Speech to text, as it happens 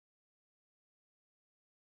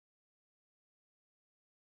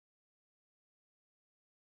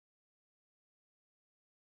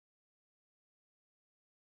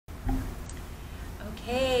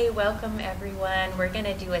Hey, welcome everyone. We're going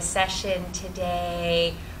to do a session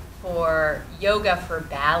today for yoga for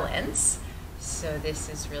balance. So this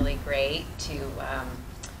is really great to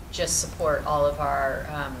just support all of our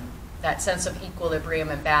that sense of equilibrium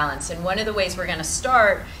and balance. And one of the ways we're going to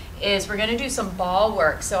start is we're going to do some ball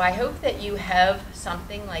work. So I hope that you have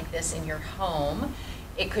something like this in your home.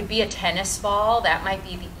 It could be a tennis ball. That might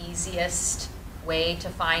be the easiest way to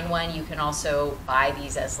find one. You can also buy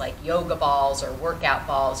these as like yoga balls or workout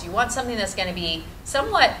balls. You want something that's going to be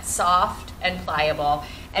somewhat soft and pliable.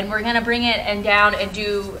 And we're going to bring it and down and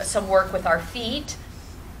do some work with our feet.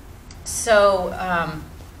 So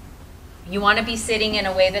you want to be sitting in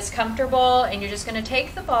a way that's comfortable, and you're just going to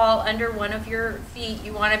take the ball under one of your feet.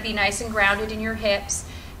 You want to be nice and grounded in your hips.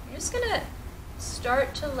 You're just going to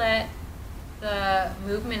start to let the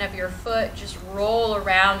movement of your foot just roll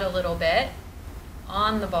around a little bit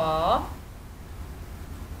on the ball.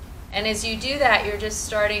 And as you do that, you're just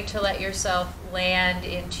starting to let yourself land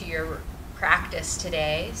into your practice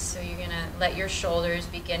today. So you're going to let your shoulders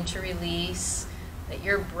begin to release, let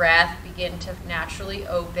your breath begin to naturally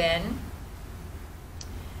open,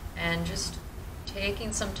 and just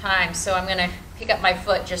taking some time. So I'm going to pick up my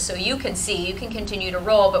foot just so you can see. You can continue to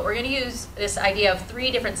roll, but we're going to use this idea of 3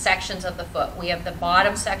 different sections of the foot. We have the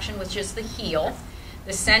bottom section, which is the heel,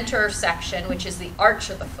 the center section, which is the arch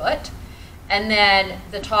of the foot, and then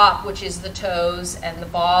the top, which is the toes and the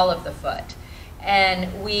ball of the foot.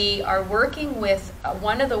 And we are working with,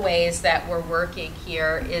 one of the ways that we're working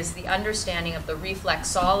here is the understanding of the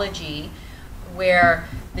reflexology, where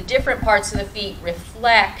the different parts of the feet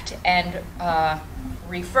reflect and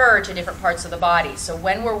refer to different parts of the body. So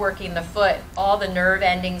when we're working the foot, all the nerve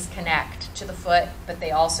endings connect to the foot, but they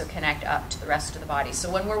also connect up to the rest of the body.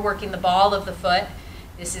 So when we're working the ball of the foot,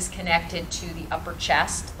 this is connected to the upper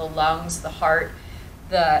chest, the lungs, the heart.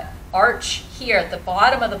 The arch here at the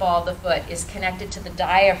bottom of the ball of the foot is connected to the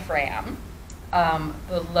diaphragm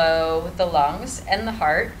below the lungs and the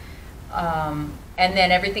heart, and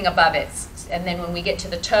then everything above it. And then when we get to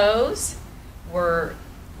the toes, we're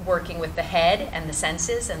working with the head and the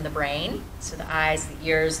senses and the brain. So the eyes, the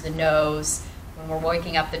ears, the nose, when we're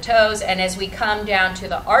waking up the toes. And as we come down to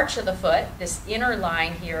the arch of the foot, this inner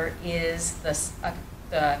line here is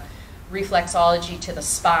the reflexology to the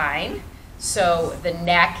spine. So the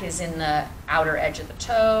neck is in the outer edge of the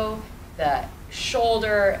toe, the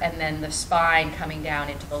shoulder, and then the spine coming down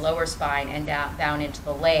into the lower spine and down into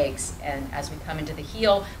the legs. And as we come into the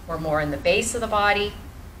heel, we're more in the base of the body,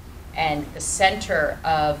 and the center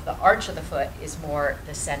of the arch of the foot is more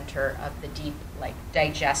the center of the deep, like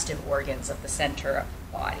digestive organs of the center of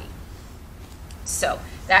the body. So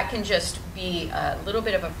that can just be a little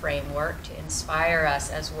bit of a framework to inspire us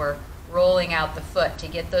as we're rolling out the foot, to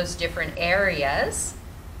get those different areas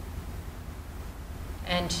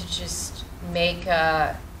and to just make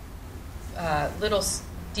a little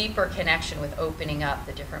deeper connection with opening up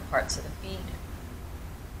the different parts of the feet.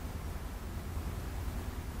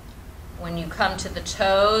 When you come to the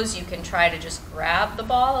toes, you can try to just grab the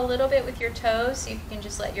ball a little bit with your toes. See if you can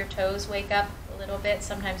just let your toes wake up a little bit.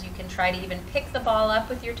 Sometimes you can try to even pick the ball up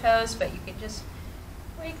with your toes, but you can just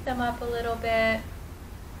wake them up a little bit.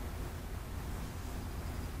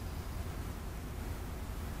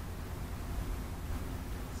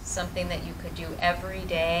 Something that you could do every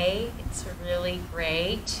day. It's really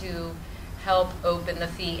great to help open the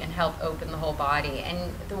feet and help open the whole body.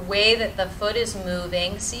 And the way that the foot is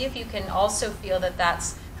moving, see if you can also feel that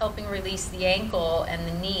that's helping release the ankle and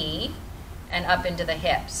the knee and up into the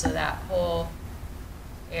hips. So that whole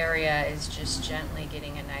area is just gently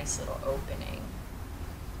getting a nice little opening.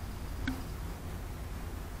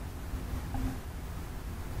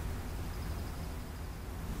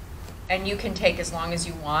 And you can take as long as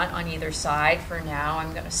you want on either side. For now,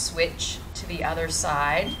 I'm going to switch to the other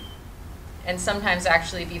side. And sometimes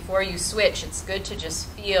actually before you switch, it's good to just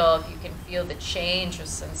feel, if you can feel the change of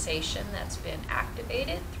sensation that's been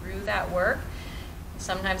activated through that work.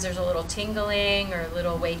 Sometimes there's a little tingling or a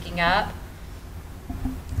little waking up.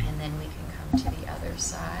 And then we can come to the other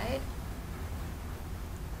side.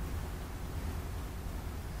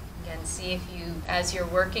 Again, see if you, as you're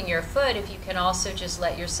working your foot, if you can also just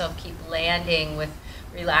let yourself keep landing with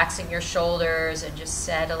relaxing your shoulders and just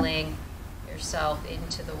settling yourself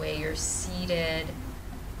into the way you're seated.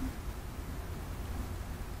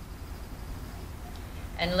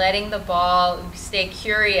 And letting the ball, stay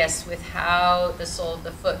curious with how the sole of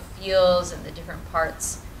the foot feels and the different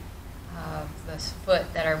parts of the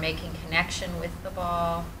foot that are making connection with the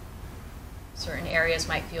ball. Certain areas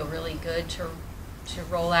might feel really good to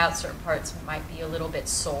roll out, certain parts might be a little bit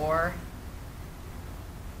sore.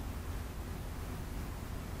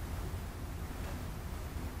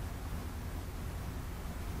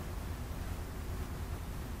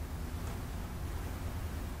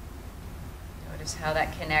 Notice how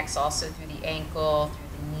that connects also through the ankle,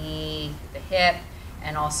 through the knee, through the hip,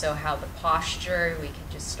 and also how the posture, we can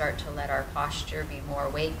just start to let our posture be more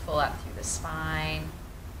wakeful up through the spine.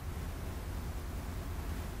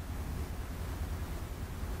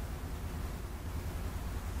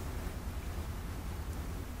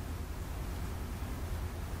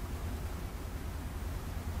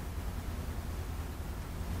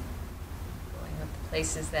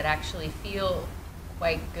 Places that actually feel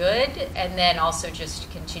quite good, and then also just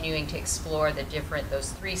continuing to explore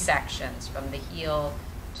those three sections, from the heel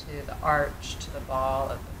to the arch to the ball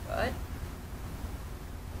of the foot.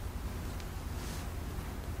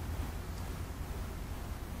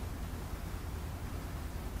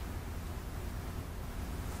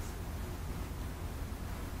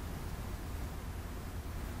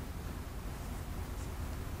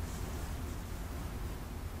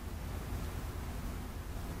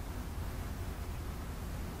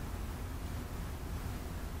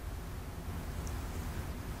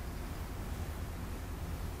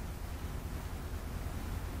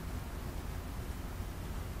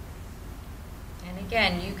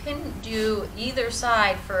 Again, you can do either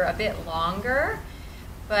side for a bit longer,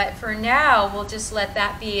 but for now, we'll just let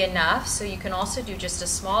that be enough. So you can also do just a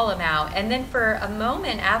small amount. And then for a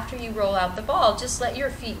moment after you roll out the ball, just let your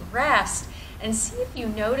feet rest and see if you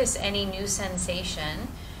notice any new sensation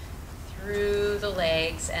through the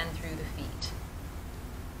legs and through the feet.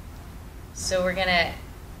 So we're going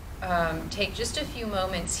to take just a few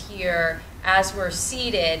moments here as we're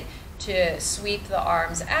seated to sweep the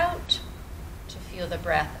arms out, feel the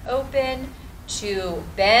breath open, to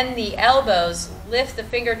bend the elbows, lift the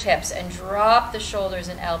fingertips, and drop the shoulders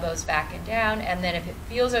and elbows back and down. And then if it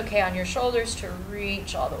feels okay on your shoulders, to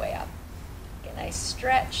reach all the way up. Get a nice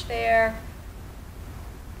stretch there.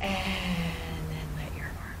 And then let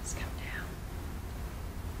your arms come down.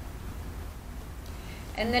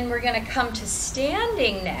 And then we're going to come to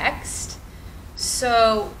standing next.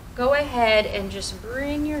 So go ahead and just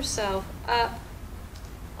bring yourself up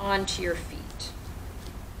onto your feet.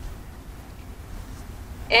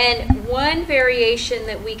 And one variation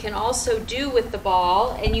that we can also do with the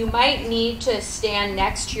ball, and you might need to stand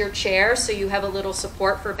next to your chair so you have a little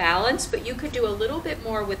support for balance, but you could do a little bit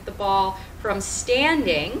more with the ball from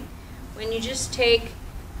standing when you just take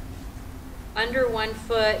under one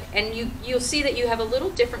foot, and you'll see that you have a little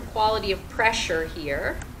different quality of pressure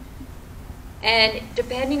here. And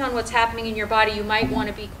depending on what's happening in your body, you might want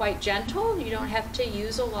to be quite gentle. You don't have to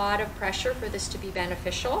use a lot of pressure for this to be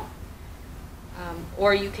beneficial.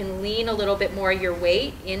 Or you can lean a little bit more of your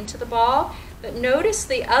weight into the ball. But notice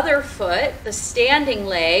the other foot, the standing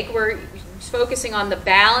leg, we're focusing on the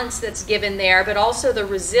balance that's given there, but also the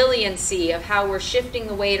resiliency of how we're shifting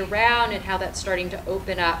the weight around and how that's starting to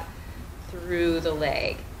open up through the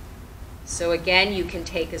leg. So again, you can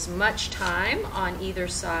take as much time on either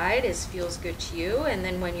side as feels good to you, and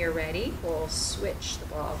then when you're ready, we'll switch the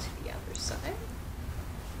ball to the other side.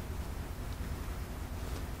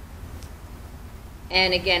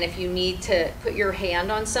 And again, if you need to put your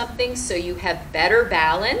hand on something so you have better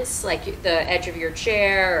balance, like the edge of your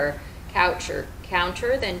chair or couch or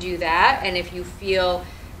counter, then do that. And if you feel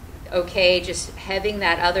okay just having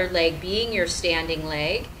that other leg being your standing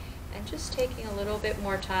leg, and just taking a little bit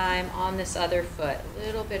more time on this other foot, a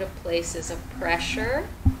little bit of places of pressure.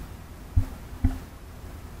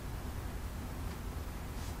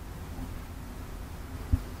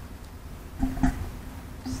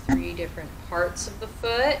 Three different parts of the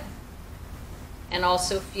foot, and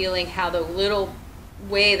also feeling how the little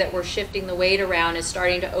way that we're shifting the weight around is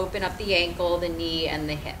starting to open up the ankle, the knee, and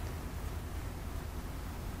the hip.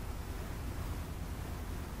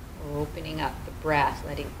 Opening up the breath,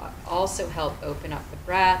 letting also help open up the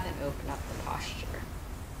breath and open up the posture.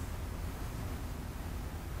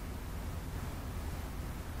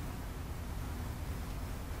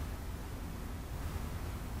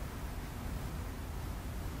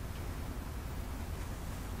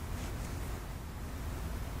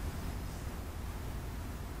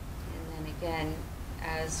 Again,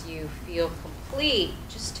 as you feel complete,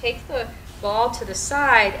 just take the ball to the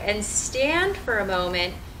side and stand for a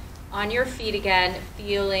moment on your feet again,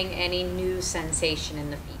 feeling any new sensation in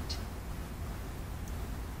the feet.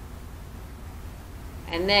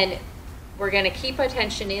 And then we're going to keep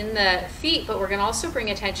attention in the feet, but we're going to also bring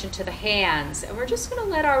attention to the hands. And we're just going to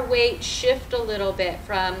let our weight shift a little bit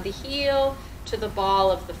from the heel to the ball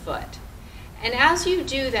of the foot. And as you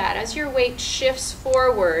do that, as your weight shifts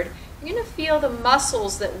forward, you're going to feel the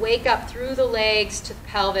muscles that wake up through the legs to the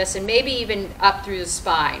pelvis and maybe even up through the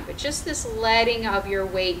spine. But just this letting of your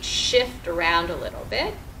weight shift around a little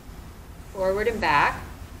bit, forward and back.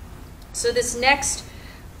 So this next,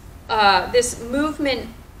 this movement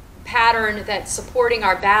pattern that's supporting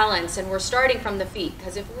our balance, and we're starting from the feet,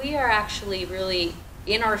 because if we are actually really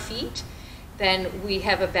in our feet, then we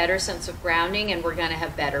have a better sense of grounding and we're going to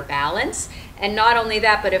have better balance. And not only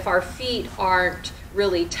that, but if our feet aren't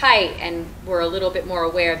really tight and we're a little bit more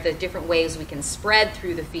aware of the different ways we can spread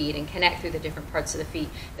through the feet and connect through the different parts of the feet,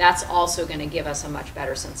 that's also going to give us a much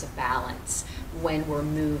better sense of balance when we're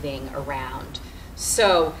moving around.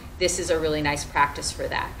 So this is a really nice practice for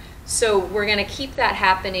that. So we're going to keep that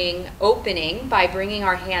happening, opening, by bringing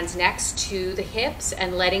our hands next to the hips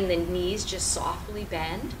and letting the knees just softly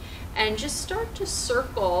bend. And just start to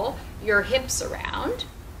circle your hips around.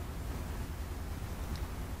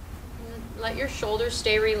 Let your shoulders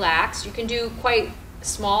stay relaxed. You can do quite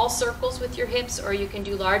small circles with your hips, or you can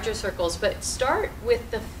do larger circles, but start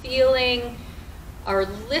with the feeling or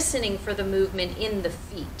listening for the movement in the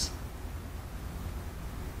feet.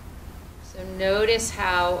 So notice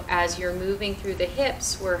how, as you're moving through the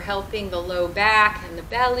hips, we're helping the low back and the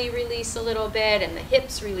belly release a little bit and the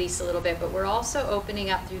hips release a little bit, but we're also opening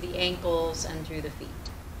up through the ankles and through the feet.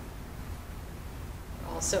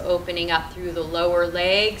 We're also opening up through the lower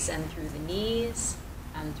legs and through the knees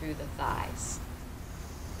and through the thighs.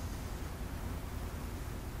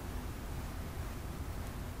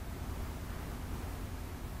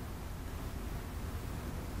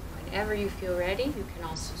 Whenever you feel ready, you can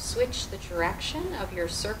also switch the direction of your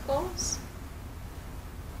circles.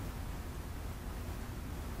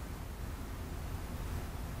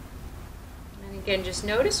 And again, just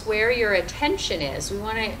notice where your attention is. We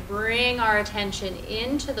want to bring our attention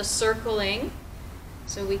into the circling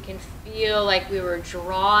so we can feel like we were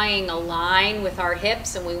drawing a line with our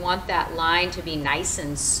hips, and we want that line to be nice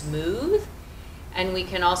and smooth. And we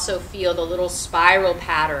can also feel the little spiral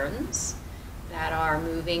patterns that are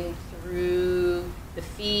moving through the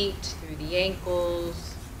feet, through the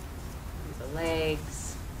ankles, through the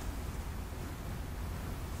legs.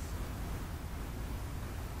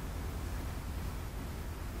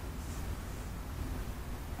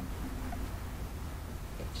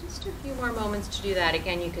 Okay, just a few more moments to do that.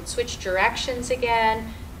 Again, you could switch directions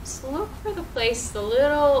again. Just look for the place, the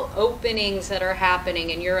little openings that are happening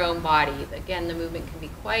in your own body. Again, the movement can be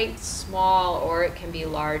quite small or it can be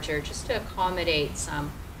larger, just to accommodate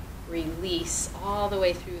some release all the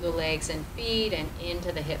way through the legs and feet and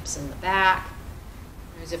into the hips and the back.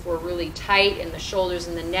 As if we're really tight in the shoulders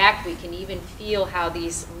and the neck, we can even feel how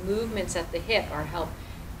these movements at the hip are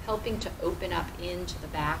helping to open up into the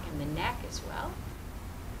back and the neck as well.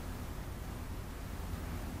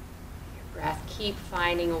 Breath, keep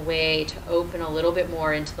finding a way to open a little bit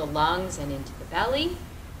more into the lungs and into the belly,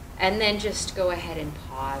 and then just go ahead and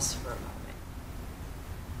pause for a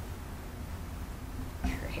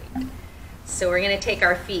moment. Great. So we're going to take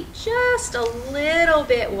our feet just a little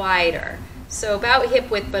bit wider. So about hip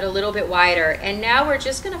width, but a little bit wider. And now we're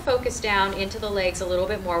just going to focus down into the legs a little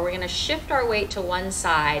bit more. We're going to shift our weight to one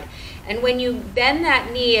side. And when you bend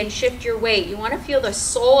that knee and shift your weight, you want to feel the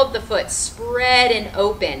sole of the foot spread and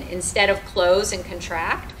open instead of close and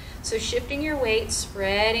contract. So shifting your weight,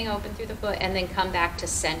 spreading open through the foot, and then come back to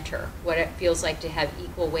center, what it feels like to have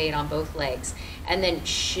equal weight on both legs. And then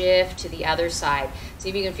shift to the other side. See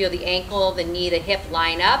if you can feel the ankle, the knee, the hip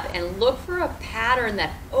line up, and look for a pattern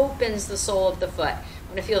that opens the sole of the foot. I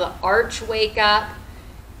want to feel the arch wake up.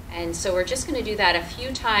 And so we're just going to do that a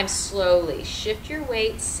few times slowly. Shift your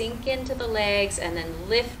weight, sink into the legs, and then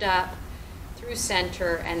lift up through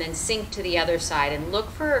center, and then sink to the other side. And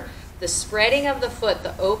look for the spreading of the foot,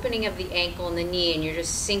 the opening of the ankle and the knee, and you're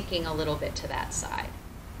just sinking a little bit to that side.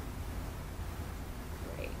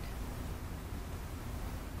 Great.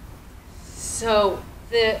 So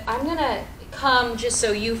I'm going to come just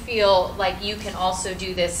so you feel like you can also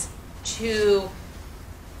do this to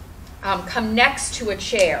come next to a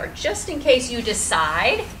chair, just in case you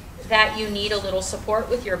decide that you need a little support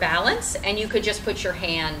with your balance, and you could just put your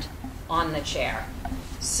hand on the chair.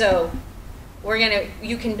 So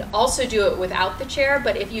you can also do it without the chair,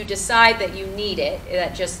 but if you decide that you need it,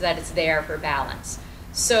 that it's there for balance.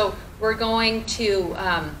 So we're going to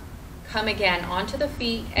come again onto the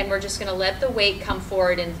feet, and we're just going to let the weight come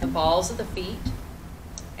forward into the balls of the feet.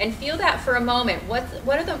 And feel that for a moment.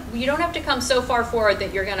 You don't have to come so far forward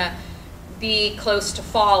that you're going to be close to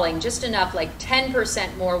falling, just enough, like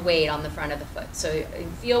 10% more weight on the front of the foot. So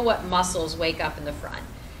feel what muscles wake up in the front.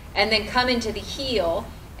 And then come into the heel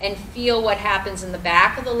and feel what happens in the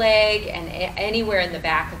back of the leg and anywhere in the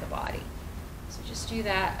back of the body. So just do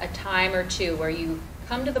that a time or two, where you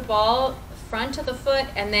come to the front of the foot,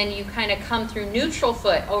 and then you kind of come through neutral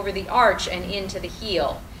foot over the arch and into the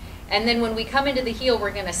heel. And then when we come into the heel,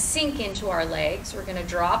 we're going to sink into our legs. We're going to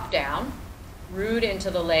drop down, root into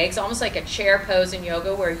the legs, almost like a chair pose in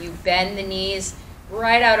yoga where you bend the knees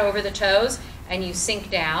right out over the toes and you sink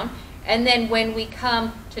down. And then when we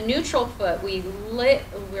come to neutral foot, we're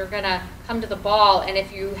going to come to the ball, and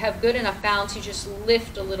if you have good enough balance, you just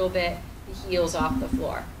lift a little bit the heels off the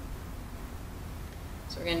floor.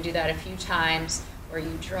 So we're going to do that a few times where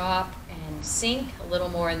you drop and sink a little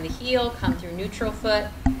more in the heel, come through neutral foot,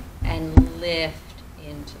 and lift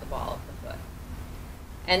into the ball of the foot.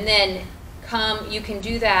 And then you can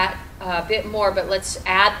do that a bit more, but let's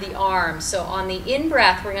add the arms. So on the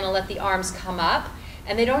in-breath, we're going to let the arms come up.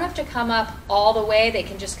 And they don't have to come up all the way. They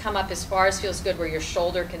can just come up as far as feels good where your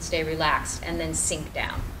shoulder can stay relaxed and then sink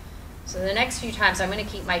down. So the next few times, I'm going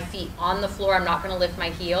to keep my feet on the floor. I'm not going to lift my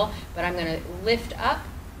heel, but I'm going to lift up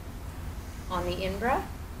on the in-breath.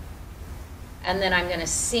 And then I'm going to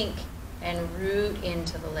sink and root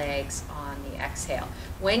into the legs on the exhale.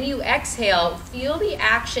 When you exhale, feel the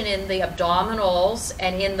action in the abdominals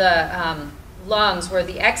and in the lungs, where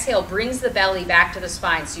the exhale brings the belly back to the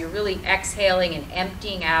spine. So you're really exhaling and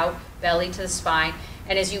emptying out belly to the spine.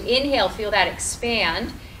 And as you inhale, feel that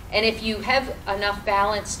expand. And if you have enough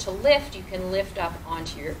balance to lift, you can lift up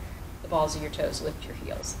onto the balls of your toes, lift your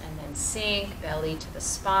heels. And then sink, belly to the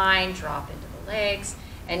spine, drop into the legs,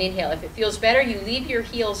 and inhale. If it feels better, you leave your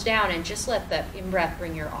heels down and just let the in-breath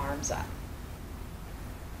bring your arms up.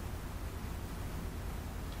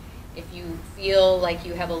 If you feel like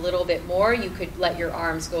you have a little bit more, you could let your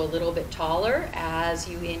arms go a little bit taller as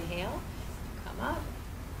you inhale. Come up,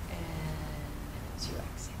 and as you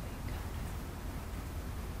exhale, you come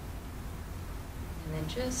down. And then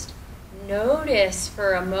just notice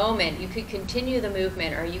for a moment. You could continue the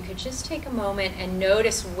movement, or you could just take a moment and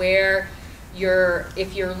notice where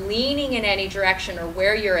if you're leaning in any direction, or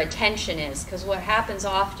where your attention is. Because what happens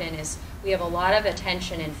often is we have a lot of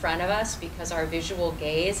attention in front of us because our visual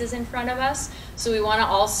gaze is in front of us. So we want to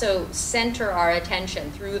also center our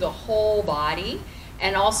attention through the whole body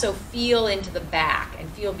and also feel into the back and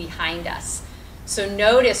feel behind us. So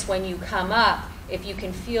notice when you come up, if you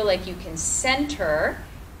can feel like you can center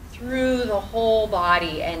through the whole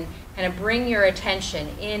body and kind of bring your attention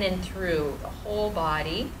in and through the whole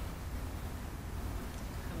body.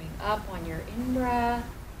 Coming up on your in-breath.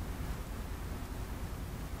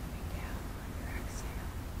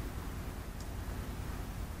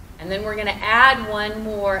 And then we're going to add one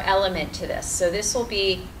more element to this. So this will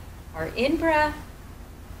be our in-breath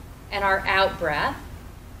and our out-breath.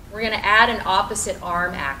 We're going to add an opposite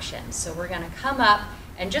arm action. So we're going to come up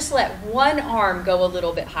and just let one arm go a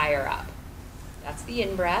little bit higher up. That's the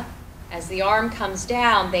in-breath. As the arm comes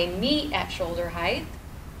down, they meet at shoulder height,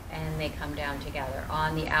 and they come down together.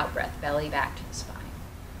 On the out-breath, belly back to the spine.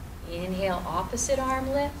 Inhale, opposite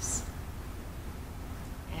arm lifts.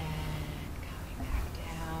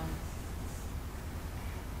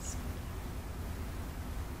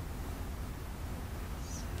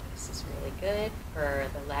 Good for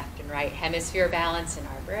the left and right hemisphere balance in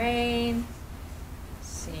our brain.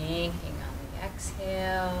 Sinking on the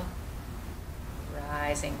exhale.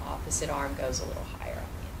 Rising, opposite arm goes a little higher on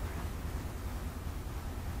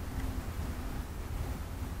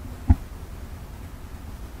the in-breath.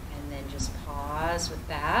 And then just pause with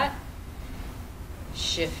that.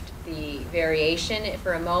 Shift the variation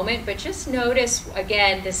for a moment, but just notice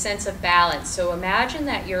again the sense of balance. So imagine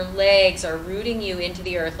that your legs are rooting you into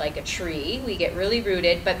the earth like a tree. We get really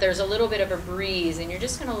rooted, but there's a little bit of a breeze, and you're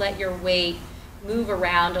just going to let your weight move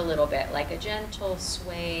around a little bit like a gentle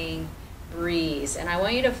swaying breeze. And I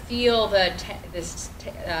want you to feel this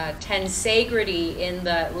tensegrity in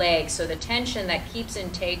the legs, so the tension that keeps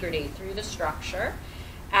integrity through the structure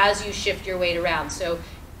as you shift your weight around. So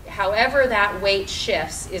however that weight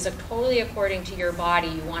shifts is totally according to your body.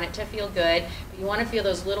 You want it to feel good, but you want to feel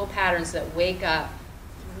those little patterns that wake up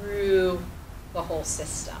through the whole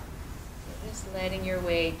system. So just letting your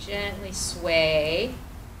weight gently sway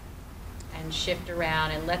and shift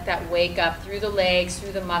around, and let that wake up through the legs,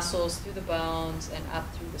 through the muscles, through the bones, and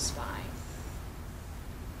up through the spine.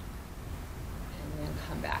 And then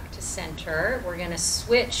come back to center. We're going to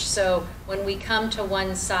switch. So when we come to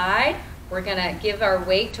one side, we're going to give our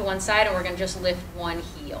weight to one side, and we're going to just lift one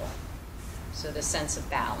heel. So the sense of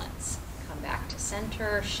balance. Come back to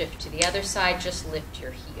center, shift to the other side, just lift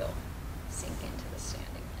your heel. Sink into the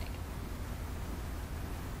standing leg.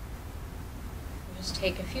 Just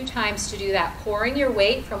take a few times to do that, pouring your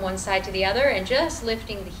weight from one side to the other and just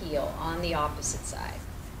lifting the heel on the opposite side.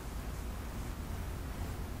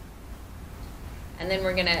 And then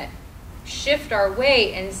we're going to shift our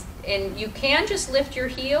weight, and And you can just lift your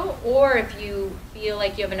heel, or if you feel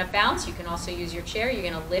like you have enough balance, you can also use your chair. You're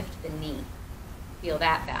going to lift the knee. Feel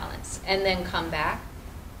that balance. And then come back.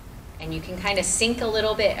 And you can kind of sink a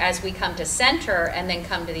little bit as we come to center, and then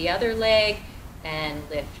come to the other leg and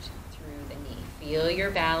lift through the knee. Feel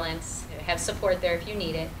your balance. Have support there if you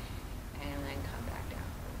need it. And then come back down.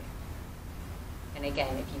 And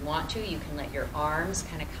again, if you want to, you can let your arms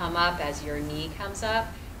kind of come up as your knee comes up,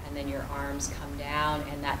 and then your arms come down,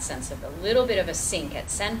 and that sense of a little bit of a sink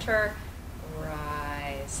at center,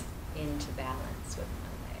 rise into balance with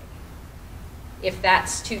one leg. If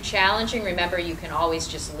that's too challenging, remember you can always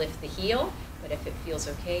just lift the heel, but if it feels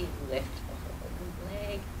okay, lift the whole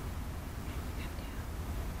leg and come down.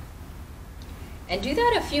 And do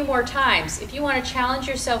that a few more times. If you want to challenge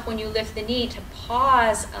yourself when you lift the knee to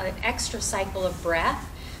pause an extra cycle of breath,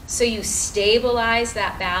 so you stabilize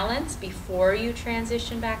that balance before you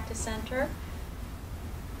transition back to center.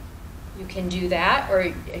 You can do that, or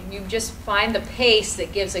you just find the pace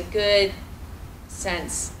that gives a good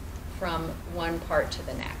sense from one part to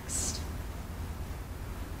the next.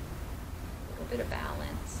 A little bit of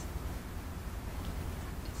balance.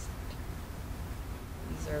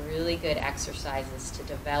 These are really good exercises to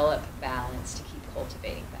develop balance, to keep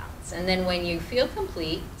cultivating balance. And then when you feel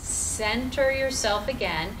complete, center yourself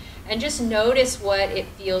again and just notice what it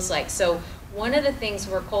feels like. So one of the things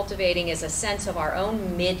we're cultivating is a sense of our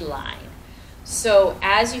own midline. So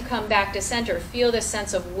as you come back to center, feel the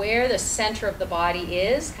sense of where the center of the body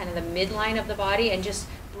is, kind of the midline of the body, and just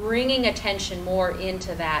bringing attention more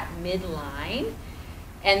into that midline.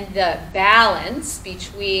 And the balance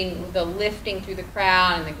between the lifting through the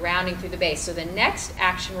crown and the grounding through the base. So the next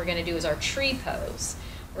action we're going to do is our tree pose.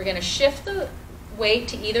 We're going to shift the weight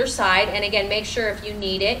to either side, and again, make sure if you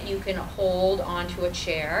need it, you can hold onto a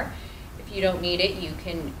chair. If you don't need it, you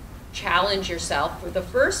can challenge yourself. For the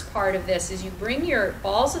first part of this is you bring your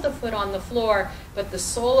balls of the foot on the floor, but the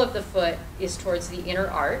sole of the foot is towards the inner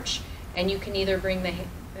arch, and you can either bring the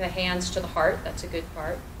hands to the heart, that's a good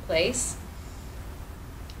place.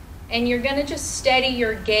 And you're going to just steady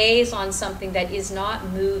your gaze on something that is not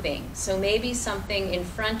moving. So maybe something in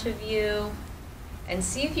front of you, and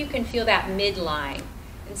see if you can feel that midline.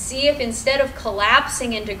 And see if instead of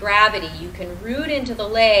collapsing into gravity, you can root into the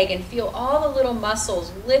leg and feel all the little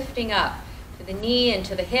muscles lifting up to the knee and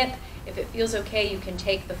to the hip. If it feels okay, you can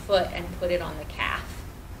take the foot and put it on the calf.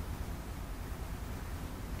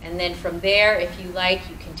 And then from there, if you like,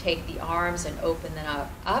 you can take the arms and open them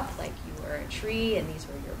up like you were a tree and these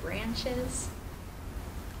were your branches.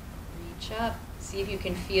 Reach up. See if you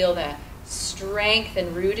can feel the strength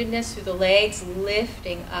and rootedness through the legs,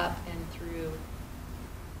 lifting up and through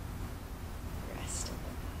the rest of the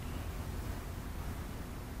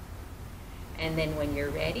body. And then when you're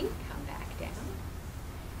ready, come back down.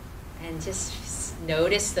 And just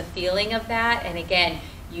notice the feeling of that. And again,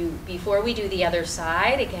 before we do the other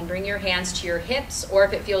side, again, bring your hands to your hips, or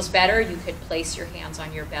if it feels better, you could place your hands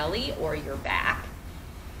on your belly or your back.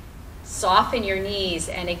 Soften your knees,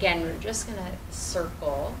 and again, we're just going to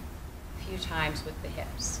circle a few times with the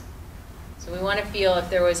hips. So we want to feel if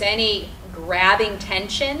there was any grabbing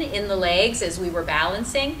tension in the legs as we were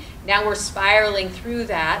balancing. Now we're spiraling through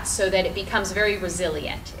that so that it becomes very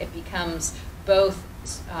resilient. It becomes both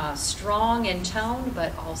strong in tone,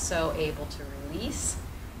 but also able to release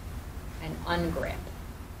and ungrip.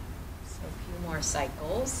 So a few more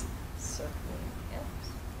cycles, circling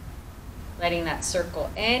hips. Letting that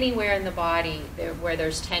circle anywhere in the body where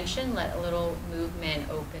there's tension, let a little movement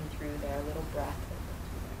open through there, a little breath open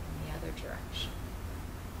through there in the other direction.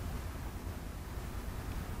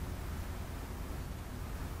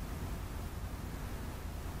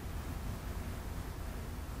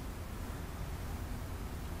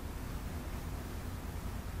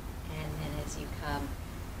 And then as you come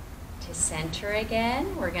to center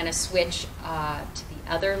again, we're going to switch to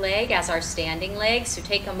the other leg as our standing leg. So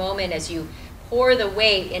take a moment as you pour the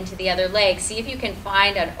weight into the other leg. See if you can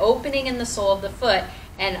find an opening in the sole of the foot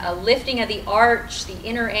and a lifting of the arch, the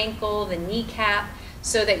inner ankle, the kneecap,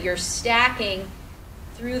 so that you're stacking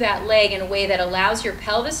through that leg in a way that allows your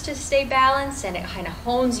pelvis to stay balanced and it kind of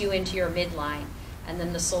hones you into your midline. And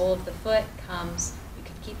then the sole of the foot comes, you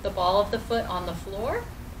could keep the ball of the foot on the floor,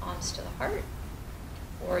 palms to the heart.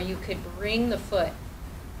 Or you could bring the foot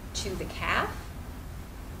to the calf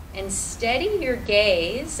and steady your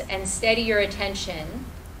gaze and steady your attention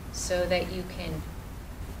so that you can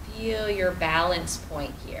feel your balance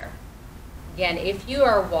point here. Again, if you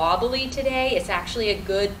are wobbly today, it's actually a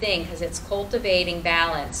good thing because it's cultivating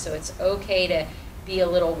balance. So it's okay to be a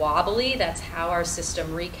little wobbly. That's how our system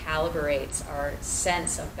recalibrates our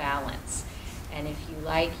sense of balance. And if you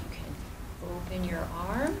like, you can Open your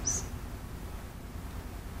arms.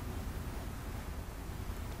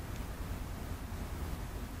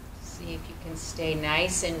 See if you can stay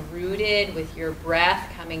nice and rooted with your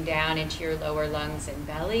breath coming down into your lower lungs and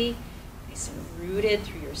belly. Nice and rooted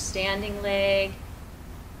through your standing leg.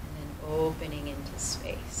 And then opening into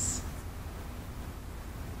space.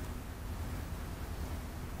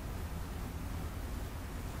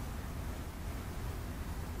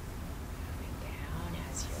 Coming down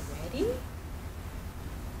as you're ready.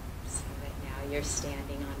 So that now you're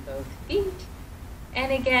standing on both feet.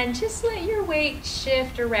 And again, just let your weight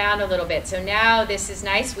shift around a little bit. So now this is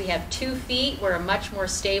nice. We have 2 feet. We're a much more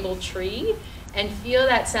stable tree. And feel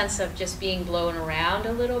that sense of just being blown around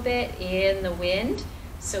a little bit in the wind.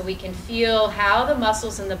 So we can feel how the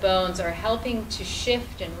muscles and the bones are helping to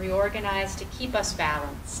shift and reorganize to keep us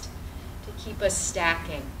balanced, to keep us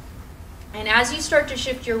stacking. And as you start to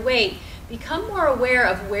shift your weight, become more aware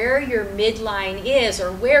of where your midline is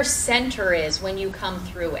or where center is when you come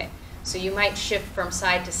through it. So you might shift from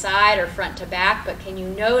side to side or front to back, but can you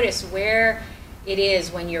notice where it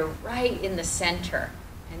is when you're right in the center?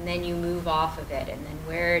 And then you move off of it, and then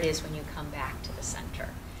where it is when you come back to the center.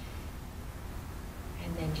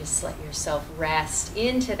 And then just let yourself rest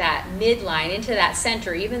into that midline, into that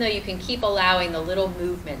center, even though you can keep allowing the little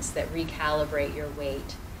movements that recalibrate your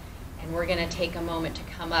weight. And we're going to take a moment to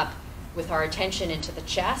come up with our attention into the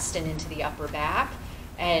chest and into the upper back.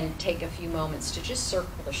 And take a few moments to just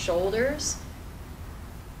circle the shoulders.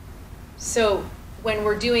 So when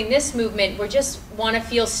we're doing this movement, we just want to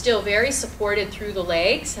feel still very supported through the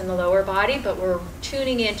legs and the lower body, but we're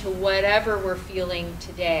tuning into whatever we're feeling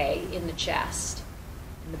today in the chest,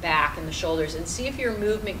 in the back, and the shoulders, and see if your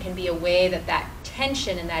movement can be a way that that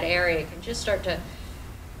tension in that area can just start to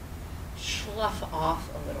slough off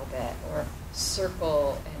a little bit or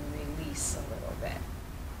circle and release a little bit.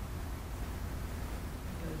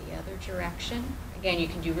 Other direction. Again, you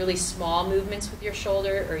can do really small movements with your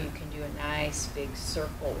shoulder, or you can do a nice big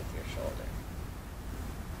circle with your shoulder.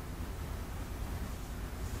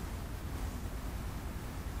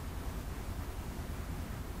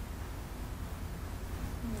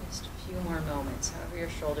 Just a few more moments. However your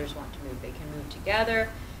shoulders want to move. They can move together.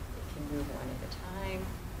 They can move one at a time.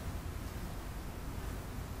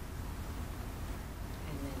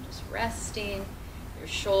 And then just resting your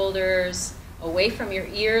shoulders away from your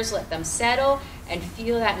ears, let them settle, and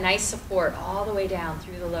feel that nice support all the way down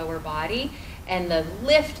through the lower body, and the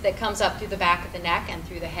lift that comes up through the back of the neck and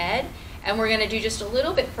through the head. And we're going to do just a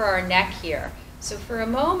little bit for our neck here. So for a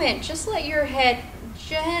moment, just let your head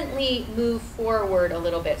gently move forward a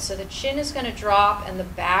little bit. So the chin is going to drop, and the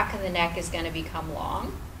back of the neck is going to become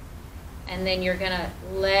long. And then you're going to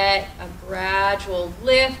let a gradual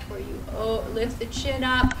lift where you lift the chin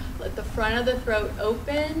up, let the front of the throat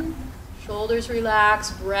open, shoulders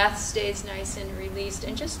relax, breath stays nice and released,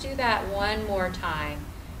 and just do that one more time.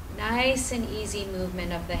 Nice and easy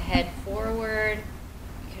movement of the head forward.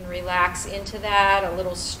 You can relax into that, a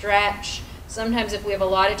little stretch. Sometimes if we have a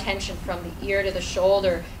lot of tension from the ear to the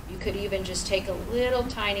shoulder, you could even just take a little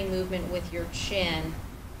tiny movement with your chin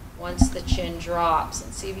once the chin drops,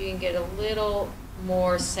 and see if you can get a little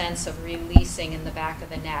more sense of releasing in the back of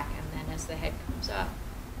the neck. And then as the head comes up,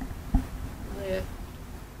 lift,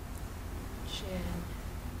 chin,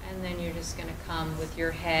 and then you're just going to come with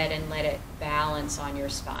your head and let it balance on your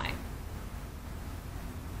spine.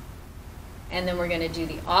 And then we're going to do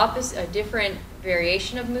the opposite, a different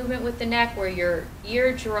variation of movement with the neck, where your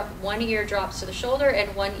one ear drops to the shoulder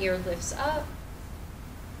and one ear lifts up,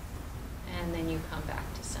 and then you come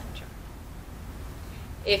back to center.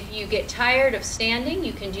 If you get tired of standing,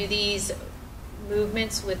 you can do these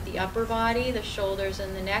movements with the upper body, the shoulders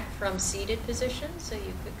and the neck, from seated position. So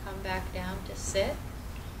you could come back down to sit.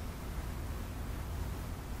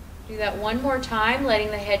 Do that one more time,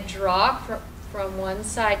 letting the head drop from one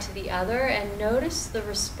side to the other, and notice the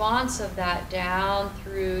response of that down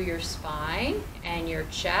through your spine and your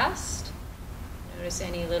chest. Notice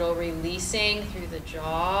any little releasing through the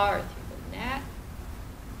jaw or through the neck.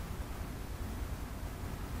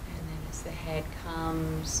 And then as the head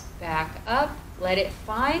comes back up, let it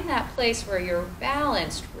find that place where you're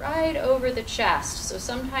balanced right over the chest. So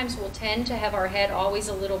sometimes we'll tend to have our head always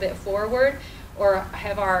a little bit forward, or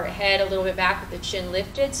have our head a little bit back with the chin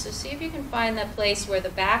lifted. So see if you can find that place where the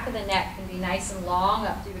back of the neck can be nice and long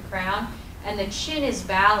up through the crown, and the chin is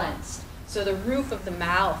balanced. So the roof of the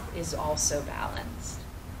mouth is also balanced.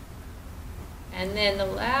 And then the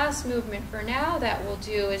last movement for now that we'll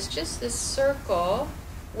do is just this circle,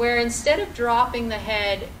 where instead of dropping the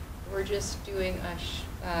head, we're just doing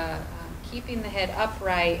keeping the head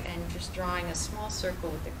upright and just drawing a small circle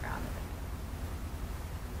with the crown of it.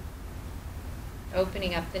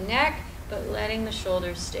 Opening up the neck, but letting the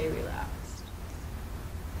shoulders stay relaxed.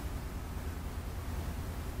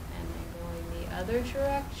 And then going the other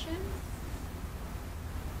direction.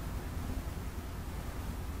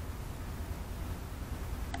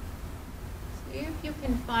 See if you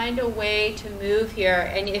can find a way to move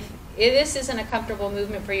here. And if this isn't a comfortable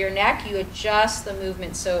movement for your neck, you adjust the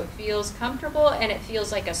movement so it feels comfortable and it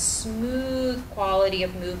feels like a smooth quality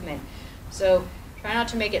of movement. So try not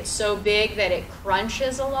to make it so big that it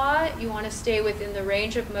crunches a lot. You want to stay within the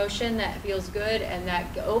range of motion that feels good and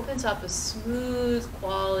that opens up a smooth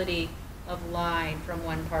quality of line from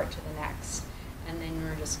one part to the next. And then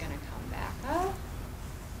we're just going to come back up.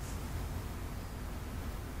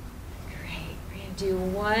 Great. We're going to do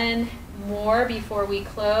one more before we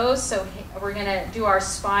close. So we're going to do our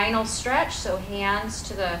spinal stretch. So hands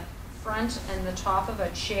to the front and the top of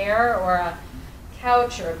a chair or a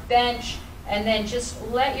couch or a bench. And then just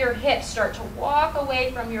let your hips start to walk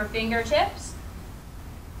away from your fingertips.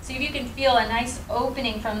 See if you can feel a nice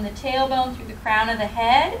opening from the tailbone through the crown of the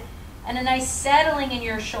head and a nice settling in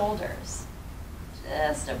your shoulders.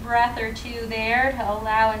 Just a breath or two there to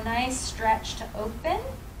allow a nice stretch to open.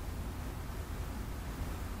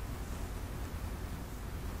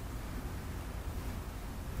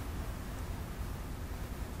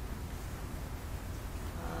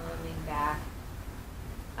 Rolling back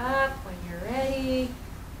up when you're ready. Your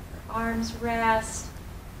arms rest.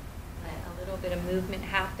 Let a little bit of movement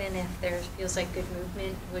happen if there feels like good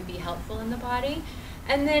movement would be helpful in the body.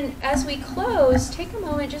 And then as we close, take a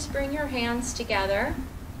moment, just bring your hands together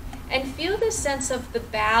and feel the sense of the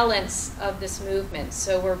balance of this movement.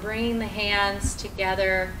 So we're bringing the hands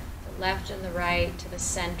together, the left and the right to the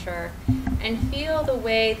center, and feel the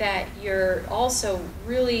way that you're also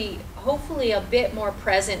really hopefully a bit more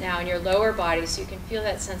present now in your lower body, so you can feel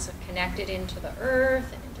that sense of connected into the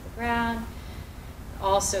earth and into the ground.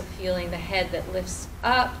 Also feeling the head that lifts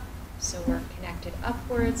up, so we're connected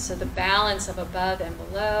upwards, so the balance of above and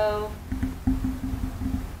below,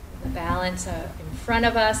 the balance in front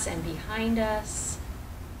of us and behind us.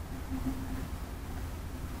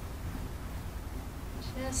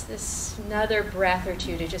 Just this another breath or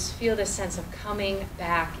two to just feel the sense of coming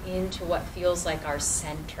back into what feels like our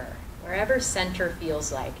center. Wherever center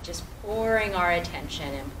feels like, just pouring our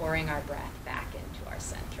attention and pouring our breath back into our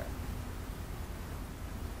center.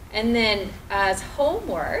 And then as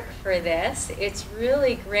homework for this, it's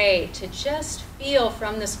really great to just feel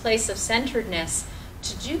from this place of centeredness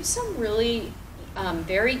to do some really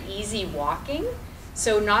very easy walking.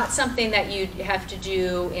 So not something that you have to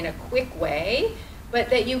do in a quick way, but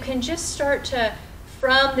that you can just start to,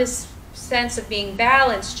 from this sense of being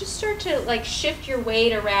balanced, just start to like shift your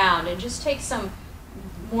weight around and just take some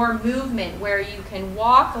more movement where you can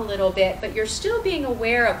walk a little bit, but you're still being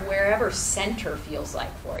aware of wherever center feels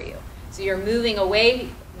like for you. So you're moving away,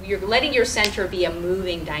 you're letting your center be a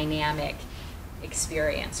moving, dynamic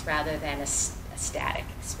experience rather than a static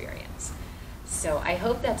experience. So I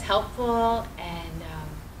hope that's helpful, and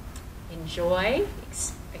enjoy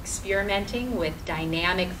experimenting with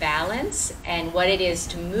dynamic balance and what it is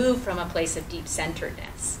to move from a place of deep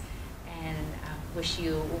centeredness. And wish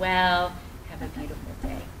you well. Have a beautiful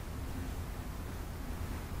day.